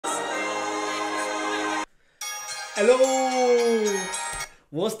Hello!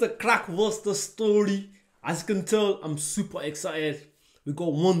 What's the crack? What's the story? As you can tell, I'm super excited. We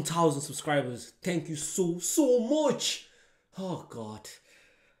got 1,000 subscribers. Thank you so much. Oh God.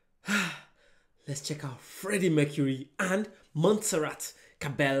 Let's check out Freddie Mercury and Montserrat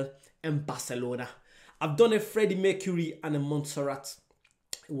Caballé in Barcelona. I've done a Freddie Mercury and a Montserrat.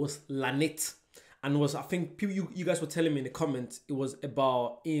 It was La Nit. And it was, I think people, you guys were telling me in the comments, it was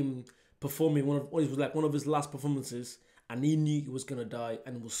about him performing one of his last performances, and he knew he was gonna die,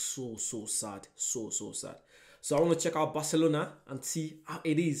 and it was so sad, so sad. So I want to check out Barcelona and see how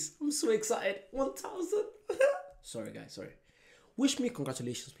it is. I'm so excited. 1,000. Sorry guys, sorry. Wish me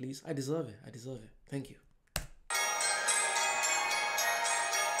congratulations, please. I deserve it. Thank you.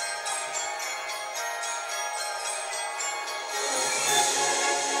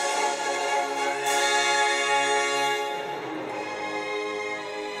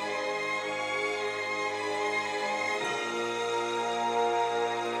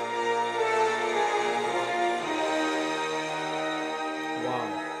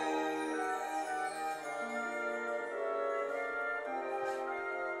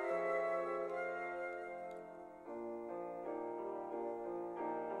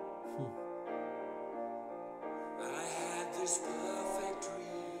 I had this perfect dream.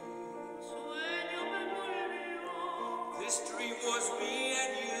 This dream was me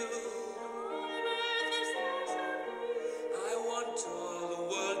and you. I want all the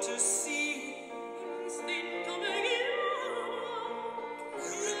world to see.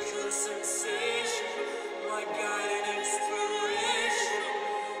 Miracle sensation, my guiding inspiration.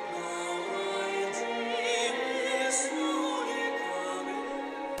 Now my dream is slowly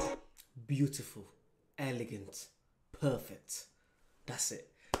coming. Beautiful, elegant, perfect. That's it.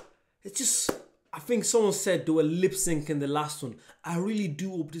 It's just, I think someone said they were lip sync in the last one. I really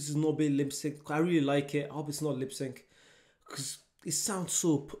do hope this is not being lip sync. I really like it. I hope it's not lip sync, because it sounds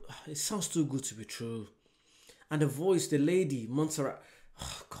too good to be true. And the voice, the lady Montserrat,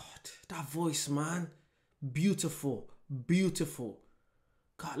 oh God, that voice, man, beautiful.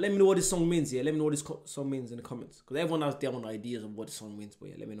 God, let me know what this song means. Yeah, let me know what this song means in the comments, because everyone has their own ideas of what the song means. But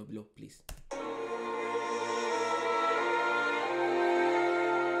yeah, let me know below, please.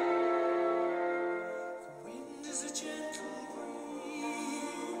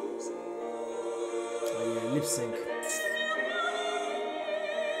 Oh yeah, lip sync.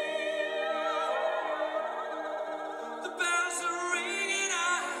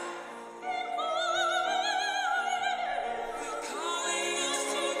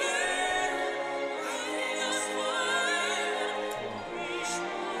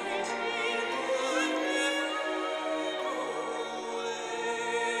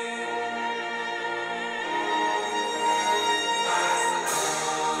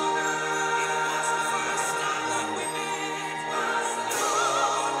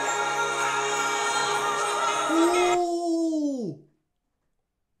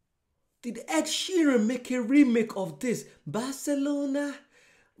 Did Ed Sheeran make a remake of this? Barcelona,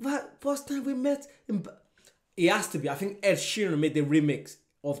 first time we met in it has to be. I think Ed Sheeran made the remix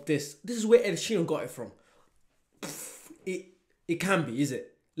of this. This is where Ed Sheeran got it from. It can be, is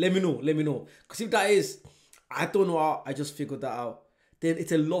it? Let me know. Because if that is, I don't know how, I just figured that out. Then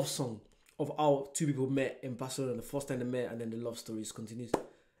it's a love song of how two people met in Barcelona, the first time they met, and then the love stories continues.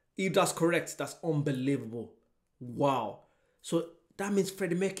 If that's correct, that's unbelievable. Wow. So that means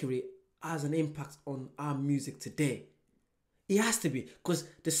Freddie Mercury has an impact on our music today. It has to be, because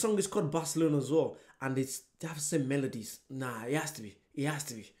the song is called Barcelona as well, and they have the same melodies. Nah, it has to be.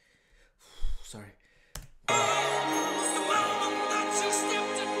 Sorry.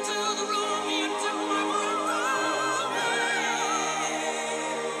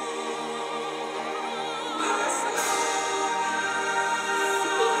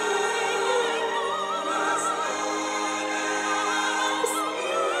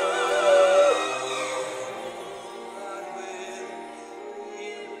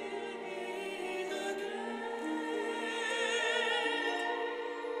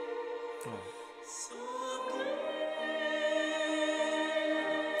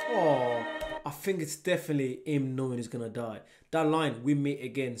 Oh, I think it's definitely him knowing he's gonna die. That line, "We meet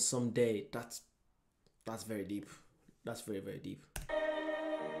again someday," that's very deep. That's very deep.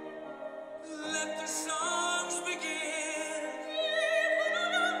 Let the songs begin.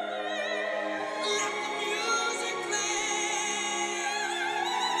 Let the music play.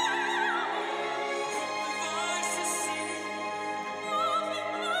 Let the voices sing.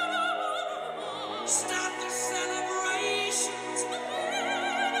 Start the celebrations.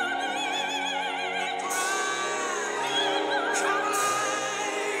 Come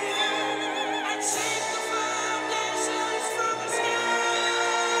alive and shake the foundation.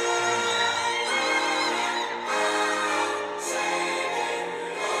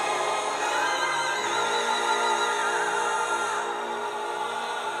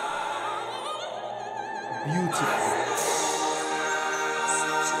 Beautiful.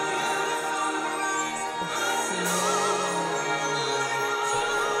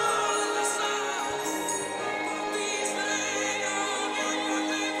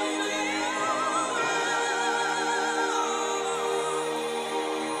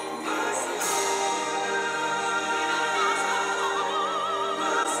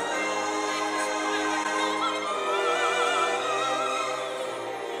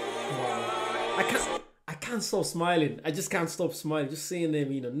 I can't stop smiling. I just can't stop smiling. Just seeing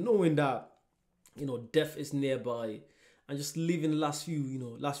them, knowing that, death is nearby, and just living the last few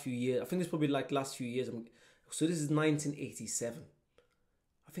years. I think it's probably like last few years. So this is 1987.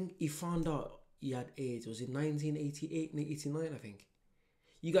 I think he found out he had AIDS. Was it 1988, 89? I think.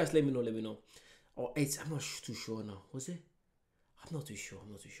 You guys, let me know. Or AIDS. I'm not too sure now. Was it? I'm not too sure.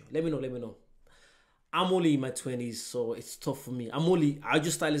 Let me know. I'm only in my 20s, so it's tough for me. I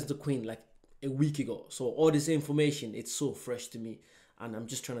just started listening to Queen like a week ago. So all this information, it's so fresh to me. And I'm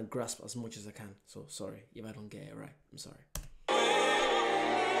just trying to grasp as much as I can. So sorry if I don't get it right. I'm sorry.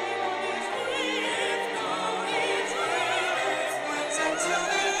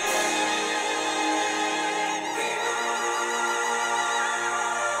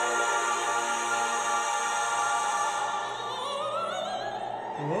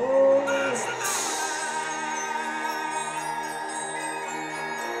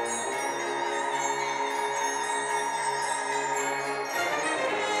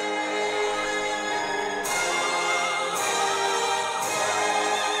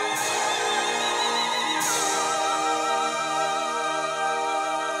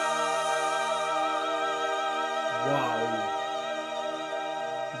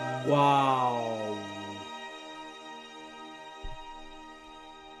 Wow.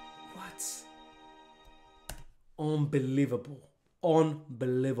 What? Unbelievable.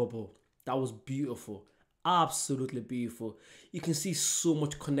 That was beautiful. Absolutely beautiful. You can see so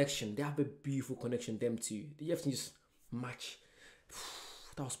much connection. They have a beautiful connection, them two. They have to just match.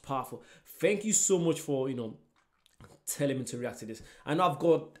 That was powerful. Thank you so much for, telling me to react to this. I know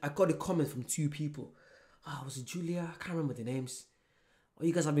I got a comment from two people. Was it Julia? I can't remember the names.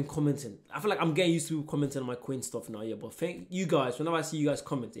 You guys have been commenting. I feel like I'm getting used to commenting on my Queen stuff now, yeah. But thank you guys. Whenever I see you guys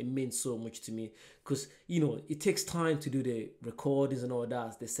comment, it means so much to me. Because, it takes time to do the recordings and all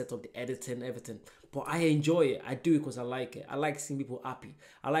that. They set up the editing, everything. But I enjoy it. I do it because I like it. I like seeing people happy.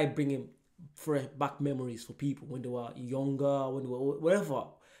 I like bringing fresh back memories for people when they were younger, when they were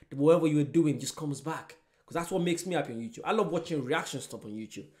whatever you were doing just comes back. Because that's what makes me happy on YouTube. I love watching reaction stuff on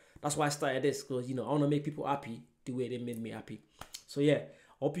YouTube. That's why I started this. Because, I want to make people happy the way they made me happy. So yeah,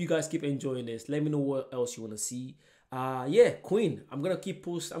 hope you guys keep enjoying this. Let me know what else you want to see. Queen. I'm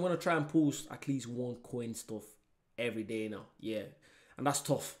gonna try and post at least one Queen stuff every day now. Yeah. And that's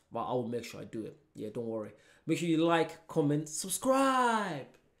tough, but I will make sure I do it. Yeah, don't worry. Make sure you like, comment,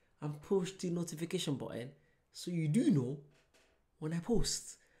 subscribe, and push the notification button so you do know when I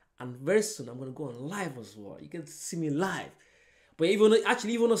post. And very soon I'm gonna go on live as well. You can see me live. But if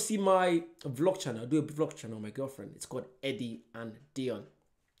you want to see my vlog channel, I do a vlog channel with my girlfriend. It's called Eddie and Dion.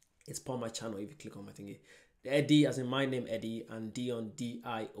 It's part of my channel if you click on my thingy. Eddie, as in my name, Eddie, and Dion,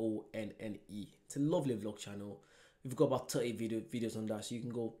 Dionne. It's a lovely vlog channel. We've got about 30 videos on that, so you can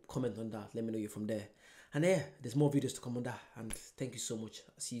go comment on that. Let me know you're from there. And yeah, there's more videos to come on that. And thank you so much.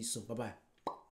 I'll see you soon. Bye-bye.